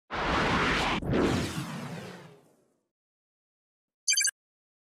Hello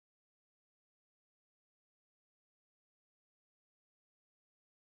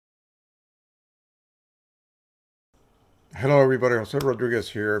everybody, Jose Rodriguez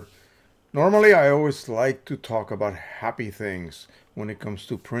here. Normally I always like to talk about happy things when it comes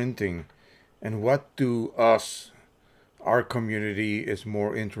to printing and what do our community is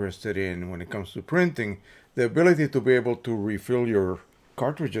more interested in when it comes to printing. The ability to be able to refill your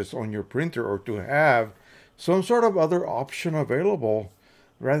cartridges on your printer or to have some sort of other option available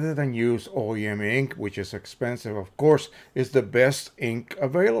rather than use OEM ink, which is expensive. Of course, is the best ink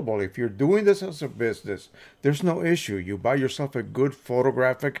available. If you're doing this as a business, there's no issue. You buy yourself a good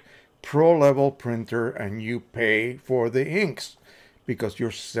photographic pro-level printer and you pay for the inks because you're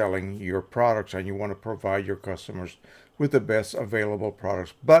selling your products and you want to provide your customers with the best available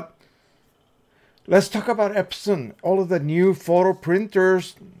products. But let's talk about EPSON. All of the new photo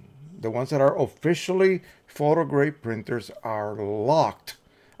printers, the ones that are officially photo grade printers, are locked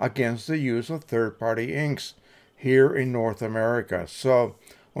against the use of third-party inks here in North America. So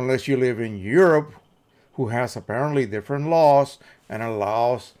unless you live in Europe, who has apparently different laws and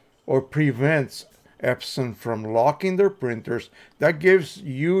allows or prevents EPSON from locking their printers, that gives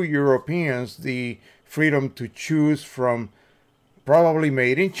you Europeans the freedom to choose from probably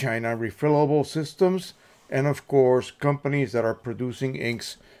made in China refillable systems and of course companies that are producing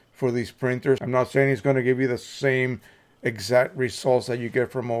inks for these printers. I'm not saying it's going to give you the same exact results that you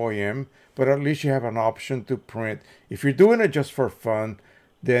get from OEM, but at least you have an option to print. If you're doing it just for fun,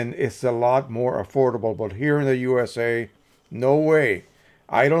 then it's a lot more affordable. But here in the USA, no way.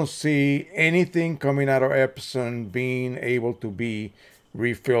 I don't see anything coming out of EPSON being able to be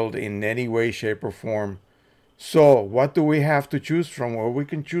refilled in any way, shape, or form. So what do we have to choose from? Well, we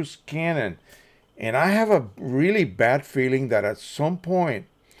can choose Canon. And I have a really bad feeling that at some point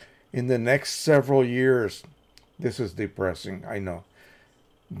in the next several years, this is depressing, I know,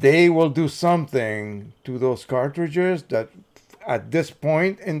 they will do something to those cartridges that at this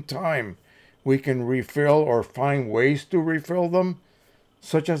point in time we can refill or find ways to refill them,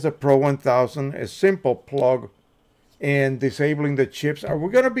 such as the Pro-1000, a simple plug and disabling the chips. Are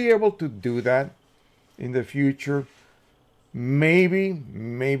we going to be able to do that in the future? Maybe,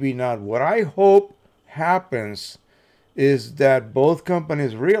 maybe not. What I hope happens is that both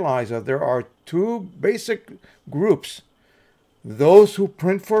companies realize that there are two basic groups: those who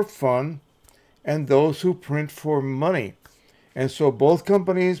print for fun and those who print for money. And so both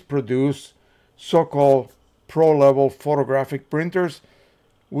companies produce so-called pro-level photographic printers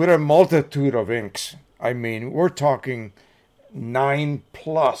with a multitude of inks. I mean, we're talking 9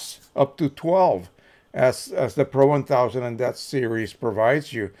 plus up to 12 as the Pro-1000 and that series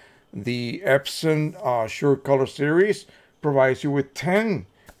provides you. The EPSON Sure Color series provides you with 10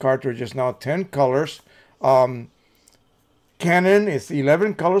 cartridges now, 10 colors. Canon is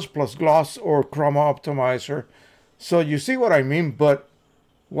 11 colors plus gloss or chroma optimizer. So you see what I mean. But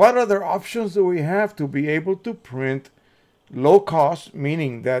what other options do we have to be able to print low cost,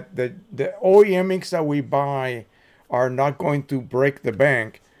 meaning that the OEM inks that we buy are not going to break the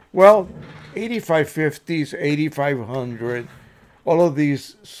bank? Well, 8550s, 8500, all of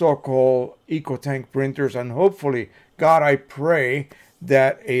these so-called EcoTank printers, and hopefully, God, I pray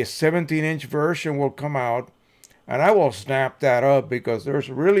that a 17-inch version will come out, and I will snap that up because there's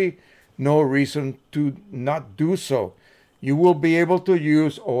really no reason to not do so. You will be able to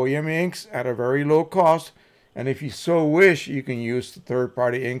use OEM inks at a very low cost, and if you so wish, you can use the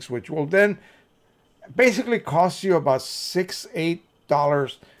third-party inks, which will then basically cost you about $6-8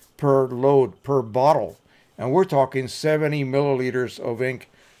 per load, per bottle. And we're talking 70 milliliters of ink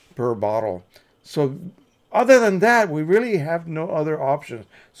per bottle. So other than that, we really have no other options.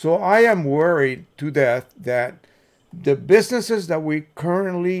 So I am worried to death that the businesses that we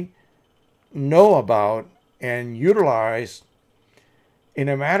currently know about and utilize, in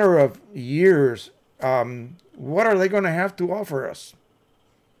a matter of years, what are they going to have to offer us?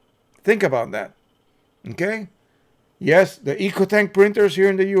 Think about that. Okay? Yes, the EcoTank printers here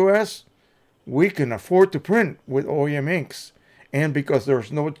in the US, we can afford to print with OEM inks. And because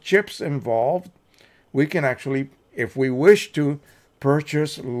there's no chips involved, we can actually, if we wish to,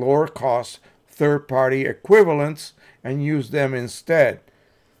 purchase lower cost third-party equivalents and use them instead.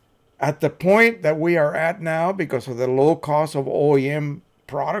 At the point that we are at now, because of the low cost of OEM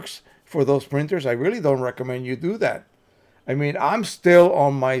products for those printers, I really don't recommend you do that. I mean, I'm still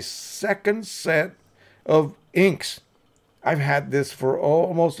on my second set of inks. I've had this for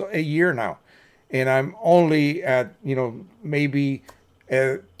almost a year now. And I'm only at, maybe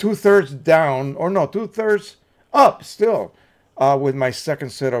 2/3 down, or no, 2/3 up still with my second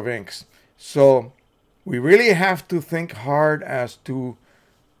set of inks. So we really have to think hard as to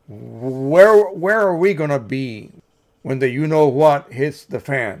where are we going to be when the you know what hits the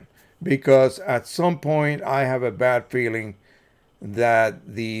fan, because at some point I have a bad feeling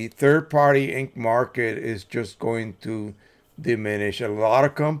that the third-party ink market is just going to diminish. A lot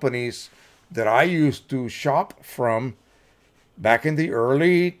of companies that I used to shop from back in the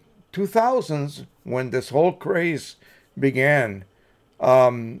early 2000s, when this whole craze began,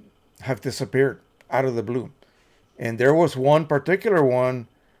 have disappeared out of the blue. And there was one particular one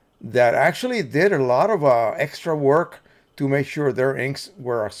that actually did a lot of extra work to make sure their inks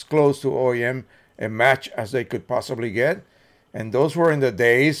were as close to OEM and match as they could possibly get. And those were in the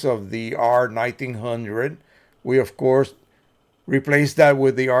days of the R1900. We, of course, replaced that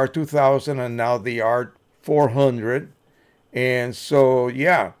with the R2000 and now the R400. And so,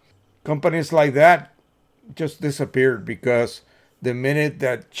 yeah, companies like that just disappeared because the minute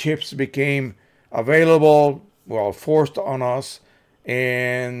that chips became available, well, forced on us,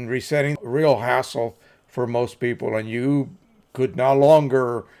 and resetting, real hassle for most people, and you could no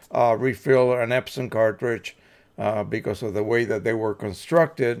longer refill an EPSON cartridge because of the way that they were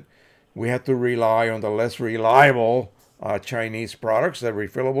constructed. We had to rely on the less reliable Chinese products, the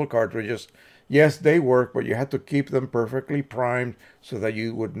refillable cartridges. Yes, they work, but you had to keep them perfectly primed so that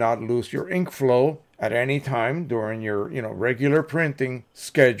you would not lose your ink flow at any time during your, regular printing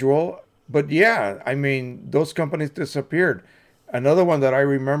schedule. But yeah, I mean, those companies disappeared. Another one that I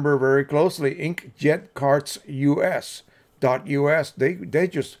remember very closely, Inkjet Carts US. .us, they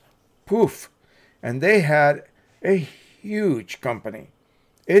just poof. And they had a huge company.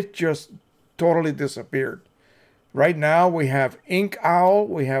 It just totally disappeared. Right now we have Ink Owl,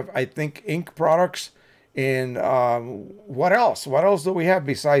 we have, I think, Ink Products, and what else? What else do we have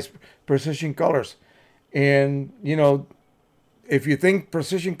besides Precisioncolors? And, if you think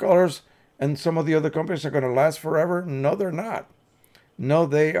Precisioncolors and some of the other companies are going to last forever, no, they're not. No,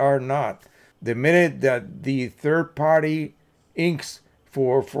 they are not. The minute that the third-party inks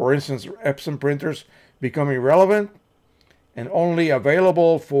for instance, EPSON printers become irrelevant and only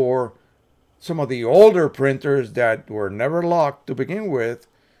available for some of the older printers that were never locked to begin with,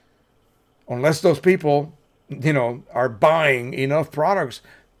 unless those people, are buying enough products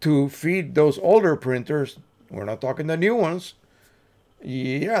to feed those older printers, we're not talking the new ones,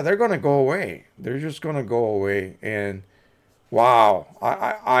 yeah, they're going to go away. They're just going to go away. And wow,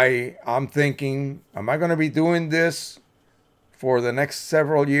 I'm thinking, am I going to be doing this for the next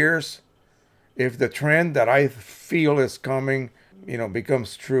several years? If the trend that I feel is coming,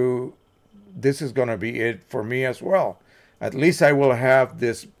 becomes true, this is going to be it for me as well. At least I will have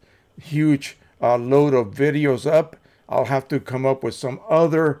this huge load of videos up. I'll have to come up with some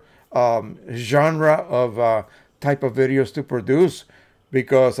other genre of type of videos to produce,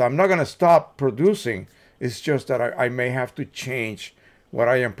 because I'm not going to stop producing. It's just that I may have to change what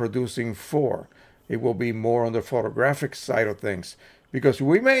I am producing for. It will be more on the photographic side of things, because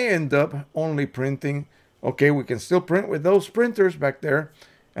we may end up only printing. Okay, we can still print with those printers back there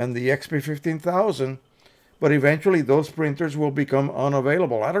and the XP15000, but eventually those printers will become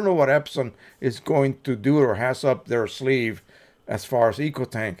unavailable. I don't know what EPSON is going to do or has up their sleeve as far as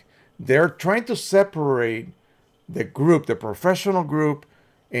EcoTank. They're trying to separate the group, the professional group,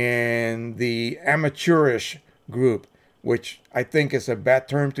 and the amateurish group, which I think is a bad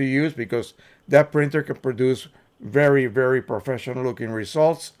term to use, because that printer can produce very, very professional looking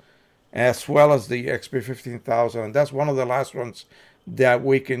results, as well as the XP15000. And that's one of the last ones that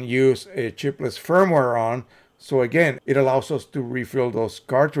we can use a chipless firmware on. So again, it allows us to refill those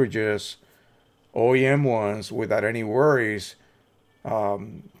cartridges, OEM ones, without any worries.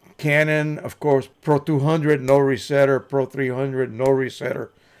 Canon, of course, Pro-200, no resetter. Pro-300, no resetter.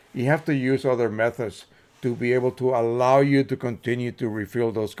 You have to use other methods to be able to allow you to continue to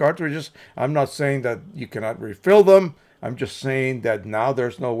refill those cartridges. I'm not saying that you cannot refill them. I'm just saying that now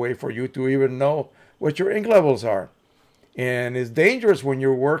there's no way for you to even know what your ink levels are. And it's dangerous when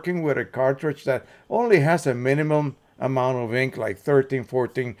you're working with a cartridge that only has a minimum amount of ink, like 13,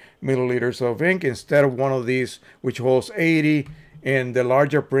 14 milliliters of ink, instead of one of these which holds 80. And the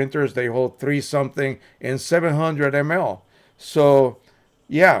larger printers, they hold 3 something and 700 ml. So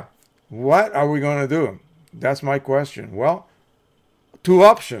yeah, what are we going to do? That's my question. Well, 2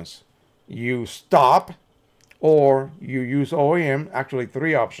 options. You stop, or you use OEM. Actually,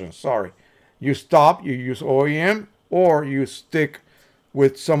 3 options, sorry. You stop, you use OEM, or you stick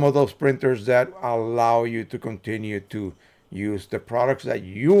with some of those printers that allow you to continue to use the products that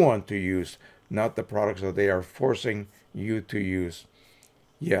you want to use, not the products that they are forcing you to use.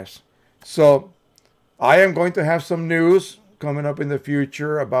 Yes. So I am going to have some news coming up in the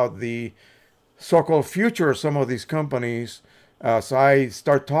future about the so-called future of some of these companies. So I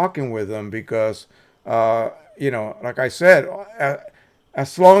start talking with them because, you know, like I said,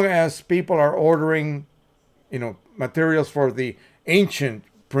 as long as people are ordering, you know, materials for the ancient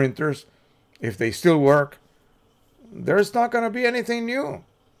printers, if they still work, there's not going to be anything new.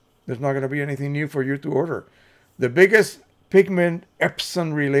 There's not going to be anything new for you to order. The biggest pigment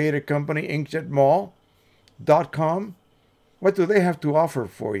EPSON related company, inkjetmall.com, what do they have to offer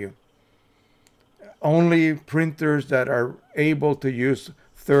for you? Only printers that are able to use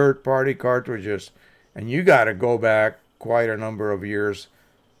third-party cartridges. And you got to go back quite a number of years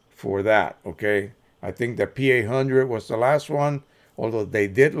for that, okay? I think the P800 was the last one. Although they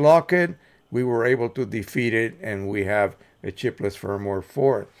did lock it, we were able to defeat it, and we have a chipless firmware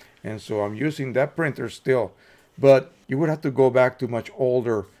for it. And so I'm using that printer still. But you would have to go back to much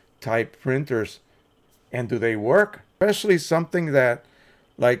older type printers. And do they work? Especially something that,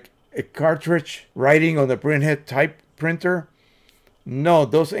 like a cartridge writing on the printhead type printer. No,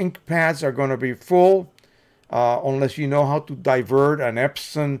 those ink pads are going to be full unless you know how to divert an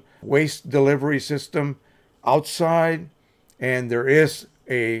EPSON waste delivery system outside. And there is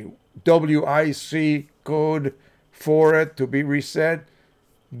a WIC code for it to be reset.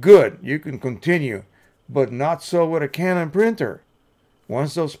 Good, you can continue, but not so with a Canon printer.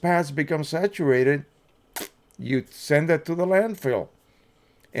 Once those pads become saturated, you send it to the landfill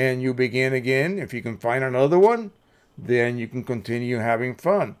and you begin again. If you can find another one, then you can continue having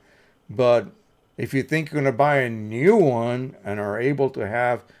fun. But if you think you're going to buy a new one and are able to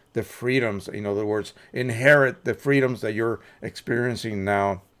have the freedoms, in other words, inherit the freedoms that you're experiencing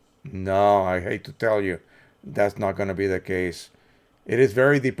now, no, I hate to tell you, that's not going to be the case. It is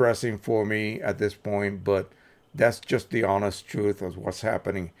very depressing for me at this point, but that's just the honest truth of what's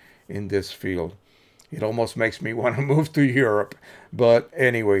happening in this field. It almost makes me want to move to Europe. But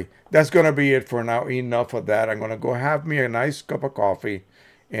anyway, that's going to be it for now. Enough of that. I'm going to go have me a nice cup of coffee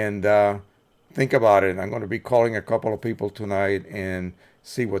and think about it. I'm going to be calling a couple of people tonight and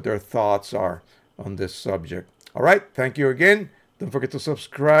see what their thoughts are on this subject. All right. Thank you again. Don't forget to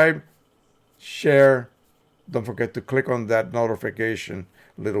subscribe, share. Don't forget to click on that notification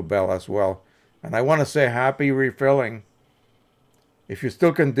little bell as well. And I want to say happy refilling. If you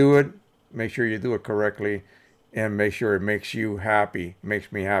still can do it, make sure you do it correctly and make sure it makes you happy.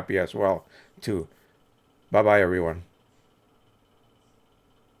 Makes me happy as well, too. Bye-bye, everyone.